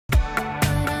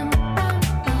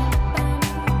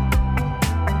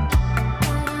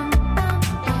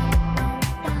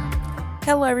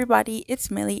Hello everybody, it's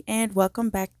Millie and welcome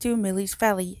back to Millie's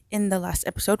Valley. In the last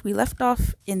episode we left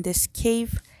off in this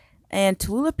cave and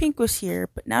Tallulah Pink was here,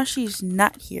 but now she's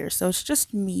not here, so it's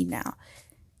just me now.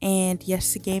 And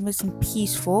yes, the game isn't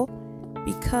peaceful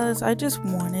because I just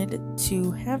wanted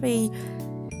to have a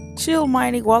chill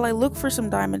mining while I look for some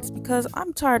diamonds because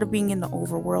I'm tired of being in the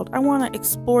overworld. I want to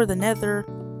explore the nether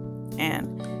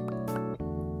and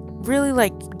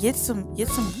really get some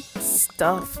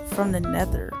stuff from the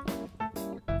nether.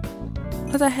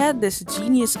 Because I had this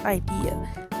genius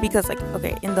idea because in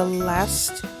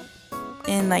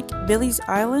Billy's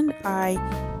Island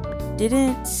I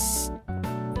didn't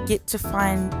get to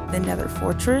find the nether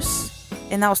fortress,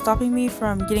 and that was stopping me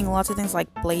from getting lots of things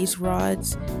like blaze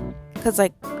rods because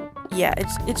it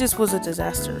just was a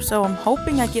disaster. So I'm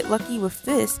hoping I get lucky with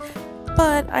this,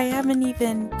 but I haven't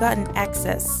even gotten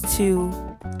access to.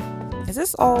 Is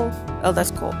this all? Oh,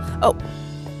 that's cool. Oh,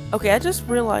 okay, I just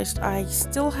realized I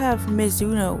still have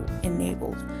Mizuno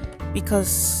enabled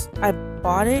because I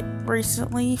bought it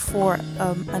recently for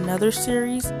another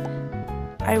series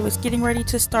I was getting ready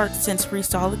to start since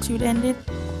Re-Solitude ended,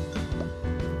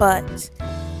 but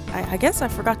I guess I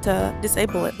forgot to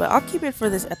disable it, but I'll keep it for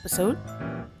this episode.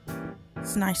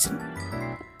 It's nice and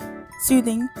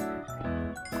soothing.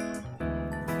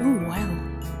 Ooh, wow.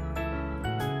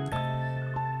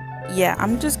 Yeah,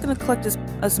 I'm just gonna collect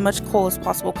as much coal as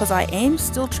possible because I am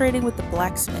still trading with the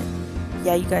blacksmith.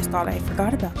 Yeah, you guys thought I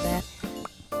forgot about that.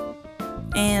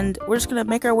 And we're just gonna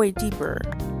make our way deeper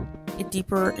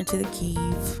into the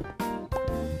cave.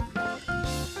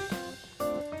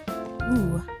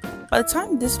 Ooh, by the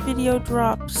time this video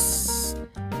drops,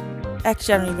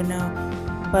 actually I don't even know,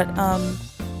 but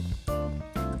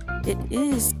it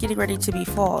is getting ready to be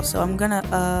fall, so I'm gonna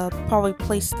probably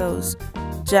place those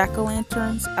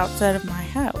jack-o'-lanterns outside of my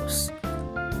house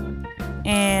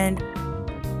and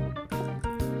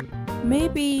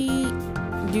maybe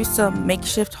do some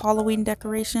makeshift Halloween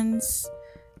decorations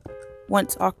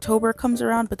once October comes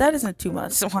around, but that isn't too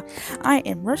much, so I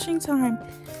am rushing time.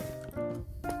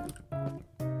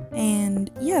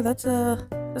 And yeah, that's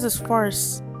as far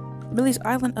as Millie's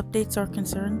Island updates are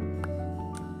concerned.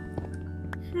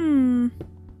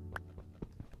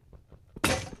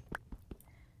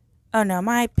 Oh no,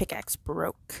 my pickaxe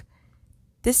broke.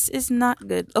 This is not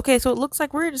good. Okay, so it looks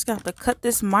like we're just gonna have to cut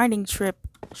this mining trip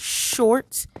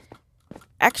short.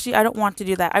 Actually, I don't want to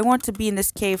do that. I want to be in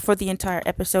this cave for the entire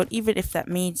episode, even if that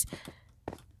means,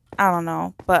 I don't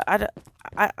know. But I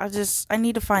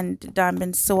need to find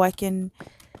diamonds so I can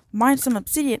mine some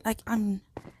obsidian.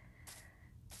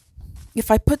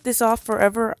 If I put this off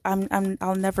forever,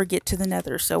 I'll never get to the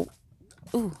nether. So,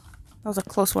 ooh. That was a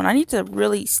close one. I need to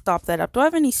really stop that up. Do I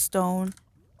have any stone?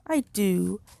 I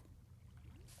do.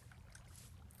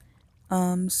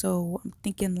 So I'm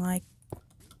thinking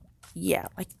yeah,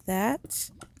 like that.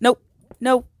 Nope.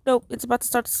 Nope. Nope. It's about to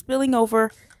start spilling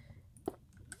over.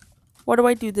 Why do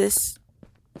I do this?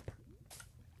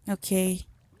 Okay.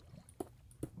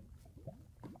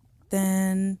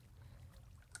 Then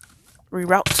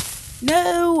reroute.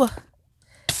 No!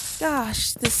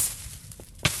 Gosh, this...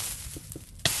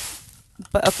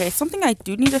 But okay, something I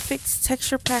do need to fix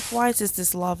texture pack wise is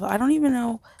this lava. I don't even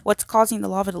know what's causing the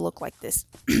lava to look like this.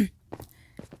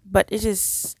 But it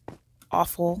is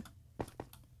awful.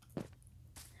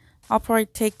 I'll probably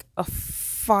take a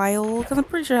file because I'm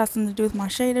pretty sure it has something to do with my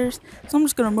shaders. So I'm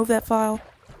just going to remove that file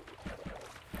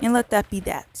and let that be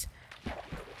that.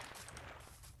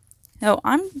 Now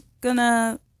I'm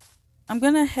gonna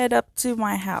head up to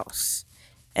my house,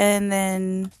 and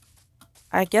then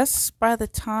I guess by the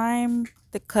time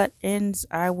the cut ends,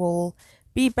 I will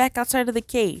be back outside of the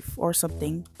cave or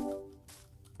something.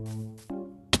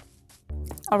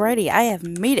 Alrighty, I have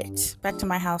made it back to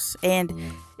my house, and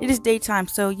it is daytime,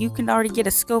 so you can already get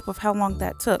a scope of how long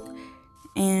that took.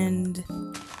 And,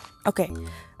 okay.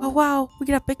 Oh wow, we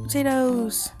got baked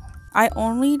potatoes! I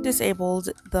only disabled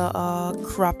the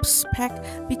crops pack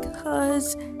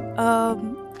because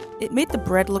it made the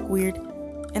bread look weird,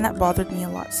 and that bothered me a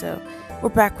lot, so we're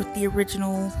back with the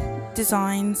original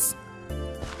designs.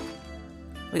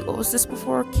 Wait, what was this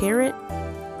before? Carrot?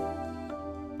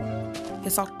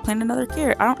 Guess I'll plant another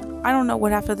carrot. I don't know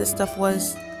what half of this stuff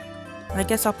was. I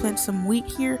guess I'll plant some wheat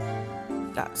here.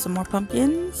 Got some more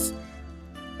pumpkins.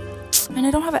 And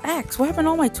I don't have an axe. What happened to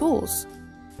all my tools?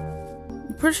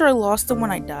 I'm pretty sure I lost them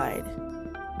when I died.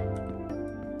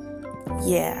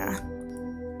 Yeah.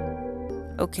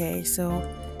 Okay, so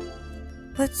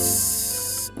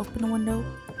let's open the window.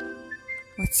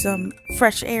 Let some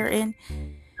fresh air in.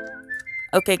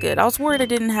 Okay, good. I was worried I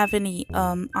didn't have any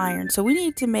iron, so we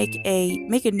need to make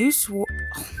a new sword.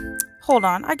 Hold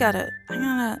on, I gotta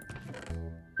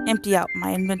empty out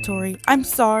my inventory. I'm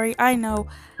sorry, I know.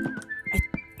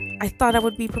 I thought I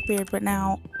would be prepared, but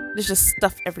now there's just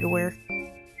stuff everywhere.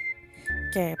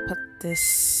 Okay, put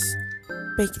this,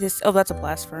 bake this. Oh, that's a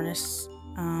blast furnace.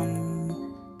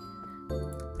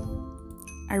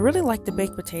 I really like the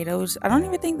baked potatoes. I don't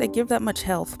even think they give that much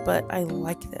health, but I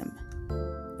like them.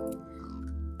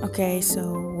 Okay,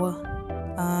 so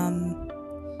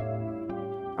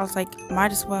I was like,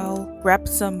 might as well grab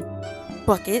some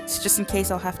buckets just in case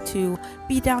I'll have to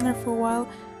be down there for a while.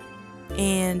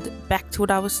 And back to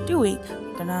what I was doing.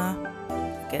 I'm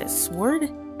gonna get a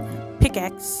sword,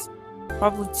 pickaxe,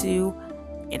 probably two,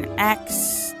 and an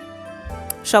axe.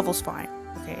 Shovel's fine.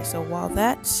 Okay, so while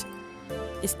that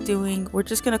is doing, we're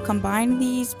just gonna combine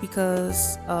these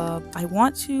because I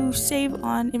want to save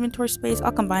on inventory space.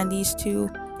 I'll combine these two.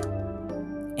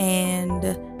 And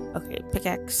okay,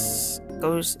 pickaxe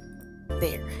goes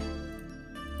there.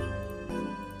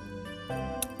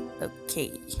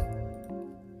 Okay.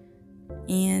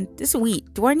 And this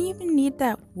wheat. Do I even need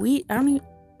that wheat? I don't even.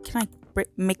 Can I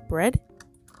make bread?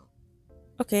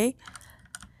 Okay.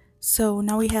 So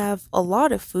now we have a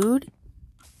lot of food.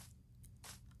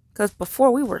 Because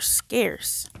before we were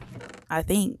scarce. I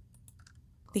think.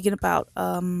 Thinking about,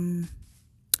 I'm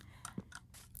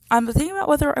thinking about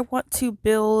whether I want to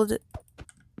build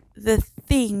the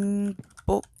thing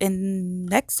in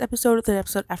next episode or the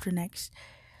episode after next.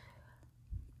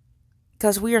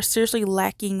 Because we are seriously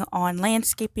lacking on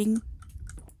landscaping.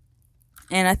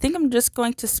 And I think I'm just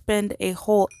going to spend a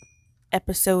whole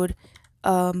episode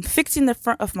fixing the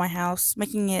front of my house,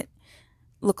 making it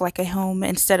look like a home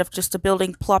instead of just a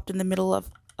building plopped in the middle of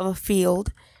a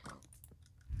field.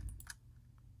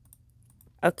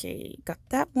 Okay, got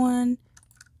that one.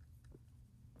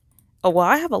 Oh, well,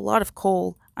 I have a lot of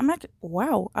coal.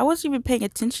 Wow, I wasn't even paying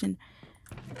attention.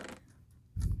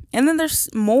 And then there's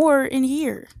more in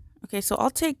here. Okay, so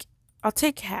I'll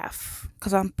take half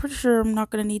because I'm pretty sure I'm not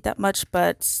gonna need that much.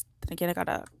 But then again, I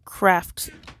gotta craft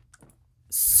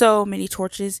so many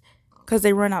torches because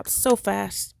they run out so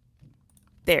fast.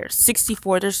 There,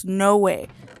 64. There's no way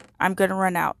I'm gonna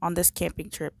run out on this camping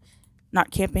trip.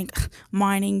 Not camping,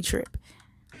 mining trip.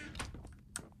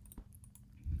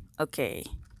 Okay,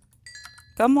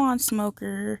 come on,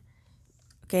 smoker.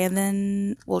 Okay, and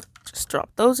then we'll just drop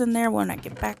those in there when I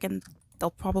get back, and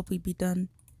they'll probably be done.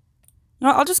 No,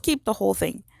 I'll just keep the whole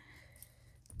thing.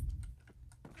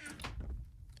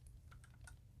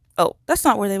 Oh, that's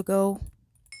not where they go.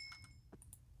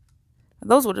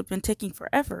 Those would have been taking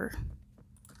forever.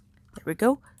 There we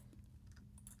go.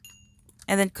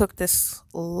 And then cook this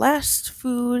last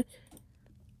food.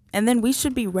 And then we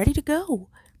should be ready to go.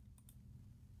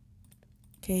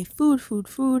 Okay,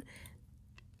 food.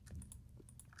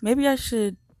 Maybe I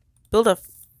should build a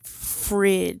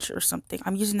fridge or something.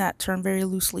 I'm using that term very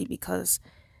loosely because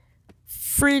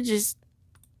fridges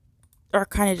are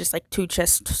kind of just like two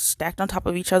chests stacked on top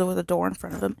of each other with a door in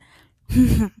front of them.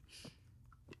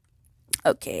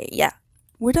 Okay, yeah,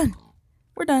 we're done.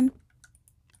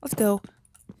 Let's go.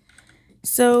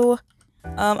 So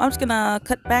I'm just gonna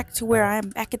cut back to where I'm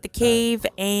back at the cave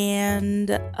and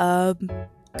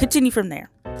continue from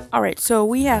there. Alright, so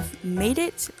we have made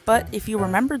it, but if you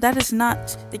remember, that is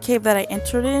not the cave that I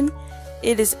entered in.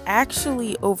 It is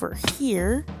actually over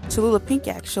here. Tallulah Pink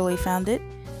actually found it.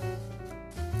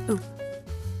 Ooh.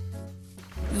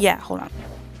 Yeah, hold on.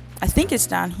 I think it's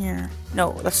down here.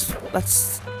 No,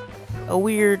 that's a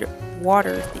weird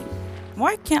water thing.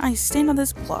 Why can't I stand on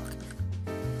this block?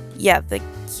 Yeah, the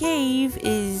cave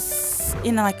is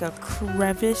in like a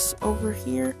crevice over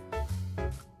here.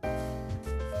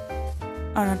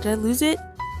 Oh no, did I lose it?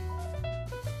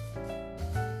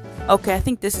 Okay, I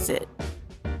think this is it.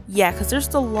 Yeah, because there's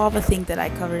the lava thing that I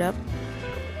covered up.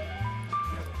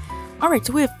 Alright,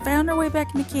 so we have found our way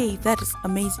back in the cave. That is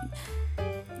amazing.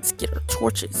 Let's get our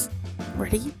torches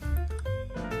ready.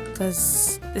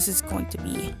 Because this is going to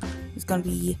be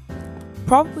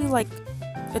probably like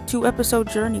a 2-episode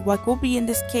journey. Like, we'll be in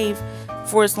this cave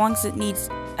for as long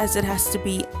as it has to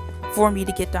be for me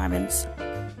to get diamonds.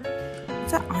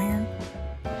 Is that iron?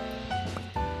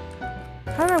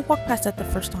 How did I walk past that the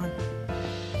first time?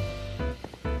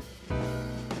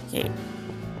 Okay.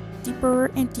 Deeper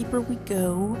and deeper we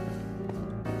go.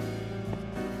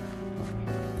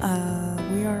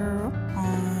 We are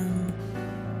on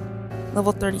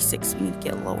level 36. We need to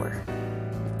get lower.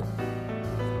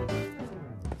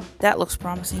 That looks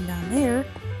promising down there.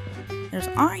 There's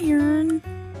iron.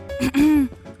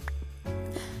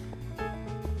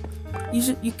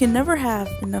 You can never have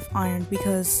enough iron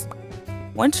because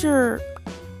once your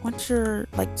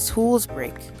like tools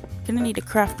break, gonna need to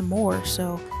craft more,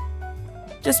 so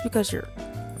just because you're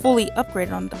fully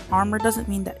upgraded on the armor doesn't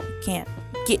mean that you can't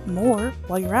get more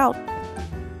while you're out.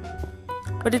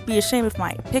 But it'd be a shame if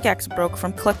my pickaxe broke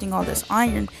from collecting all this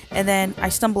iron and then I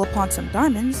stumble upon some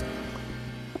diamonds.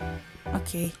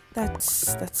 Okay,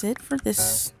 that's it for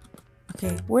this.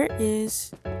 Okay, where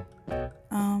is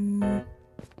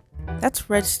that's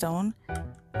redstone.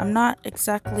 I'm not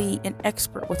exactly an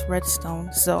expert with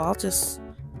redstone, so I'll just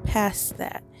pass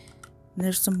that. And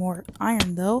there's some more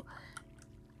iron though.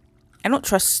 I don't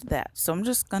trust that, so I'm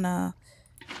just gonna,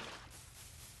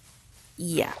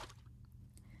 yeah.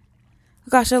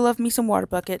 Gosh, I love me some water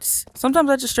buckets. Sometimes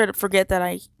I just straight up forget that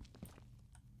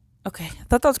okay, I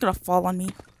thought that was gonna fall on me.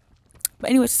 But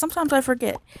anyways, sometimes I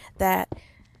forget that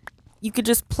you could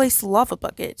just place lava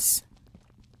buckets,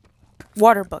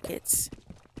 water buckets.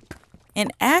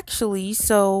 And actually,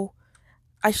 so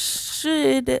I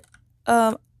should,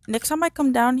 next time I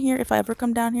come down here, if I ever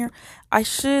come down here, I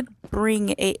should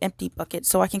bring a empty bucket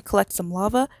so I can collect some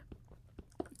lava.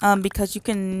 Because you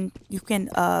can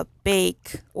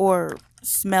bake or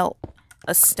smelt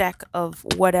a stack of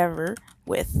whatever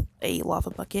with a lava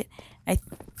bucket. I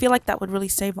feel like that would really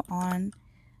save on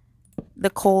the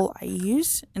coal I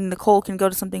use, and the coal can go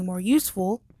to something more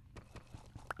useful,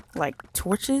 like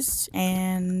torches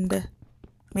and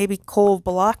maybe coal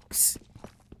blocks.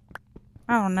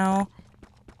 I don't know.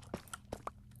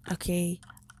 Okay,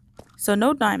 so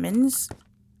no diamonds.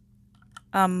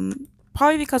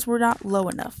 Probably because we're not low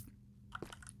enough.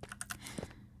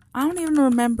 I don't even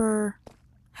remember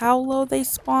how low they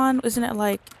spawn. Isn't it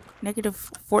like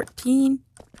 -14?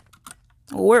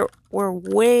 We're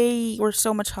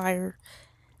so much higher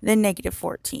than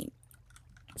 -14.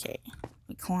 Okay,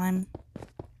 we climb.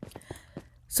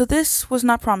 So this was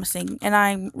not promising, and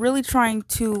I'm really trying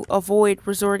to avoid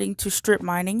resorting to strip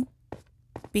mining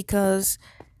because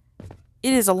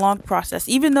it is a long process.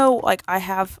 Even though like I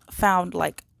have found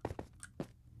like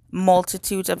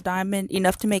multitudes of diamond,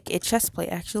 enough to make a chest plate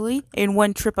actually in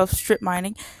one trip of strip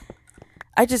mining,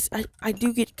 I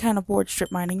do get kind of bored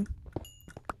strip mining.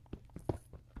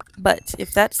 But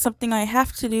if that's something I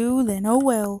have to do, then oh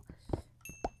well.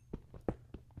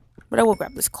 But I will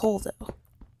grab this coal though.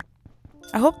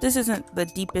 I hope this isn't the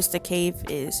deepest the cave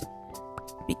is,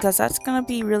 because that's gonna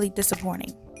be really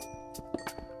disappointing.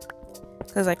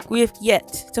 Because like we have yet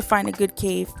to find a good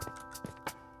cave.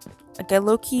 Like I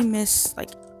low-key miss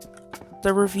like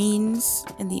the ravines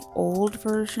in the old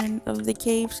version of the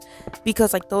caves,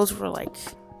 because like those were like,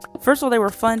 first of all, they were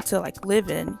fun to like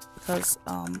live in, because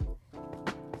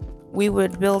we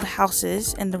would build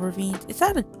houses in the ravines. Is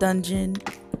that a dungeon?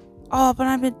 Oh, but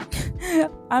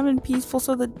I'm in peaceful,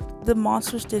 so the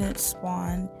monsters didn't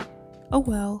spawn. Oh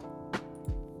well.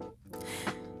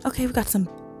 Okay, we got some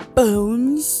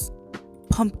bones,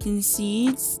 pumpkin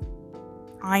seeds,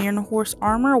 iron horse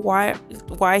armor.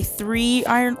 Why 3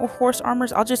 iron horse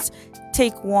armors? I'll just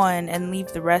take one and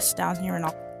leave the rest down here, and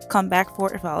I'll come back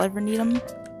for it if I'll ever need them.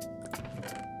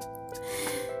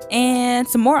 And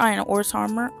some more iron horse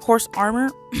armor,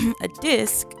 a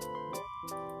disc,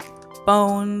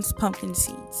 bones, pumpkin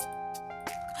seeds.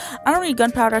 I don't need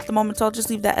gunpowder at the moment, so I'll just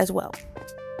leave that as well.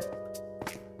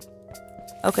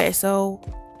 Okay, so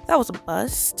that was a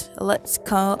bust. Let's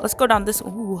go down this.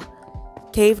 Ooh,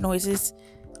 cave noises.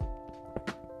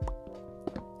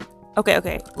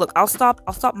 Okay. Look, I'll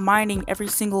stop mining every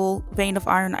single vein of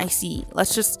iron I see.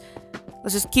 Let's just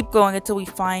keep going until we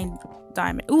find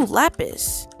diamond. Ooh,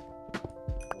 lapis.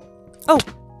 Oh,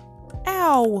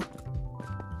 ow.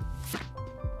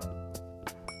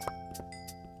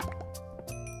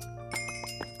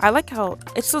 I like how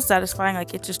it's so satisfying.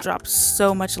 Like it just drops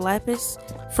so much lapis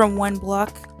from one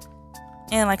block,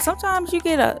 and like sometimes you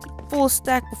get a full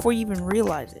stack before you even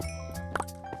realize it.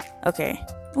 Okay.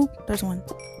 Oh, there's one.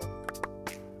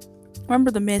 Remember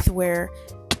the myth where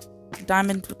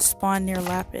diamonds would spawn near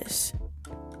lapis?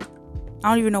 I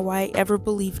don't even know why I ever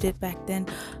believed it back then.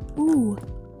 Ooh.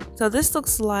 So this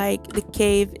looks like the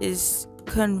cave is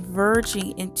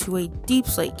converging into a deep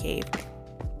slate cave.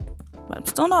 But I'm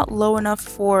still not low enough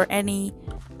for any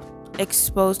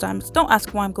exposed diamonds. Don't ask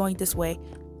why I'm going this way.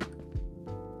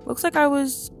 Looks like I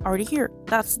was already here.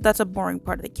 That's a boring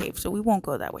part of the cave, so we won't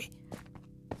go that way.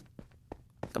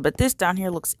 But this down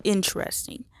here looks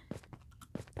interesting.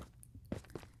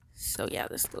 So yeah,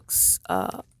 this looks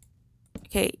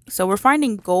okay, so we're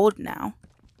finding gold now.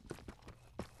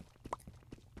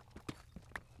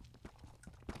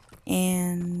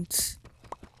 And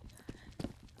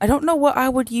I don't know what I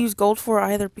would use gold for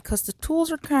either, because the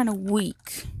tools are kind of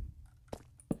weak.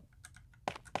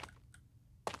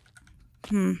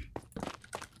 I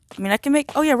mean, I can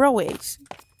make, oh yeah, railways.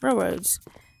 railroads.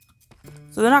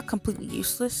 So they're not completely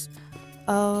useless.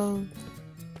 Oh,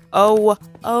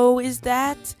 is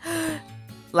that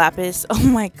lapis? Oh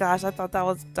my gosh, I thought that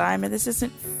was diamond. This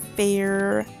isn't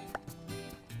fair.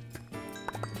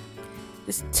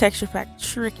 This texture pack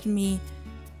tricked me.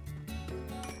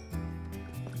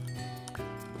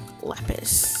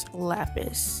 Lapis.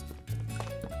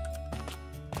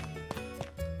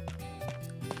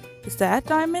 Is that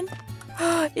diamond?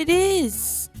 It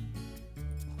is!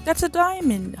 That's a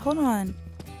diamond. Hold on.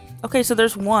 Okay, so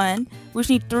there's one. We just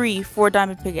need 3 for a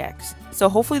diamond pickaxe. So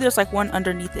hopefully there's like one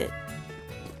underneath it.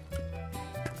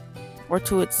 Or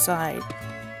to its side.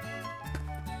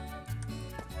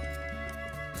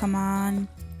 Come on.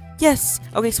 Yes!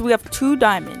 Okay, so we have 2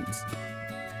 diamonds.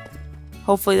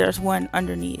 Hopefully there's one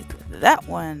underneath that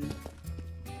one.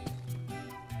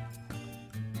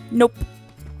 Nope.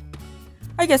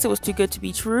 I guess it was too good to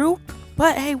be true.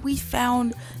 But hey, we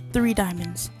found 3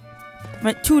 diamonds. I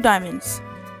meant 2 diamonds.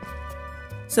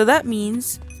 So that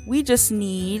means we just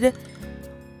need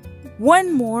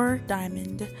 1 more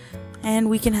diamond. And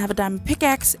we can have a diamond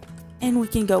pickaxe. And we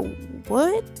can go,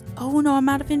 what? Oh no, I'm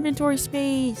out of inventory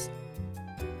space.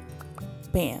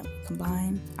 Bam.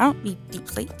 Combine. I don't need deep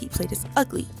slate. Deep slate is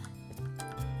ugly.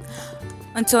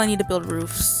 Until I need to build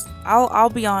roofs. I'll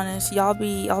be honest. I'll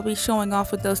be showing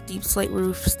off with those deep slate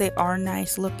roofs. They are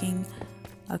nice looking.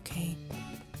 Okay.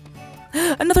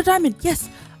 Another diamond. Yes.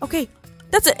 Okay.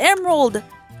 That's an emerald.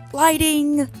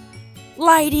 Lighting.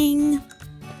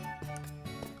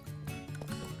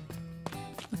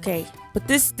 Okay. But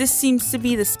this seems to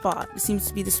be the spot. This seems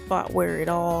to be the spot where it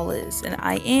all is. And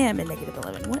I am in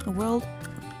 -11. What in the world?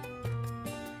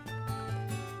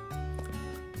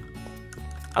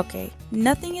 Okay,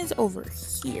 nothing is over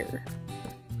here.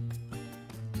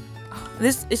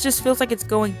 It just feels like it's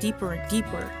going deeper and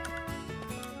deeper.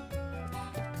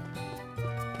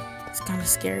 It's kind of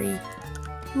scary.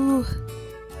 Ooh.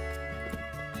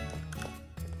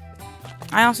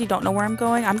 I honestly don't know where I'm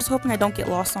going. I'm just hoping I don't get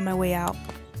lost on my way out.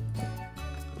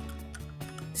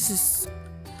 This is...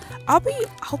 I'll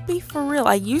be for real.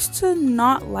 I used to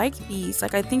not like these.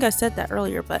 Like, I think I said that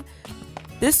earlier, but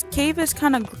this cave is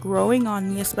kind of growing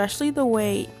on me, especially the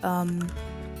way,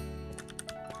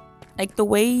 like the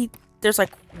way there's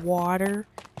like water.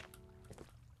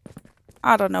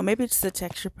 I don't know, maybe it's the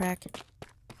texture pack.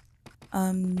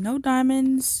 No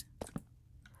diamonds.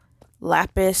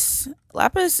 Lapis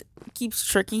keeps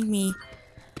tricking me.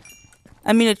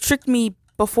 I mean, it tricked me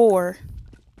before.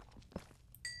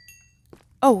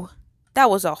 Oh, that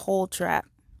was a hole trap.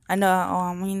 I know,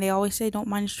 I mean, they always say don't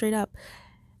mine it straight up.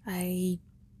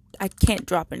 I can't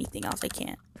drop anything else. I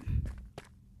can't.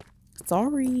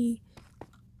 Sorry.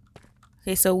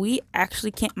 Okay, so we actually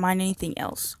can't mine anything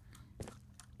else.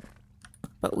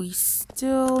 But we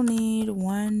still need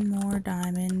 1 more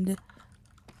diamond.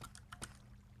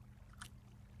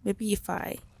 Maybe if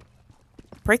I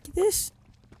break this?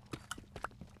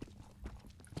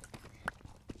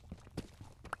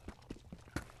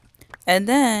 And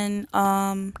then,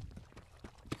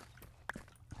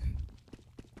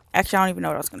 actually, I don't even know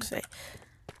what I was going to say.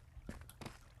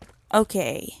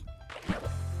 Okay.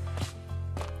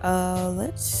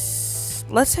 Let's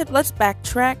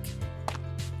backtrack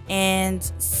and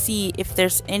see if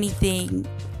there's anything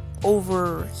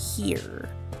over here.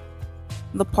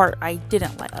 The part I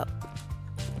didn't light up.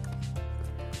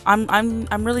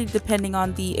 I'm really depending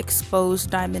on the exposed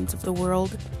diamonds of the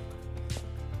world.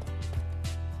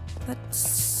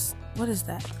 What is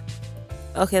that?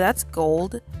 Okay, that's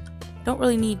gold. Don't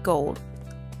really need gold.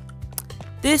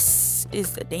 This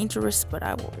is dangerous, but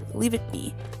I will leave it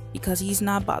be because he's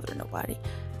not bothering nobody.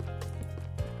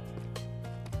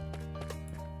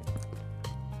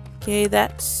 Okay,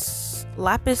 that's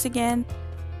lapis again.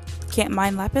 Can't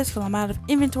mine lapis because I'm out of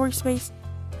inventory space.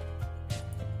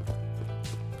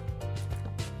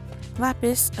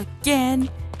 Lapis again.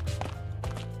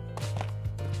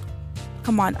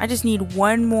 Come on, I just need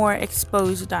 1 more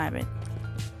exposed diamond.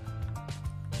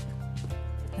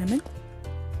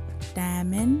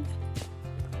 Diamond.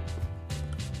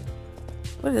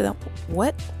 What is that?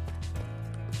 What?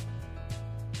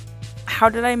 How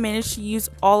did I manage to use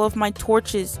all of my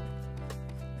torches?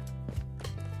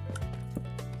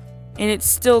 And it's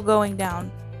still going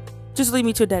down. Just lead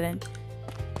me to a dead end.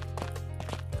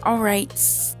 Alright,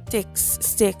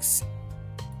 sticks.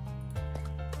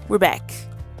 We're back.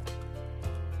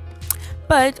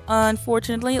 But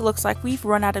unfortunately, it looks like we've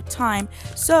run out of time.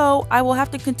 So I will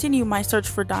have to continue my search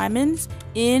for diamonds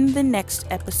in the next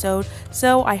episode.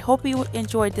 So I hope you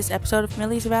enjoyed this episode of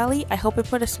Millie's Valley. I hope it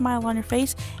put a smile on your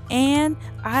face. And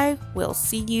I will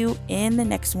see you in the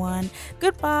next one.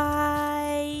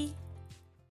 Goodbye. Bye!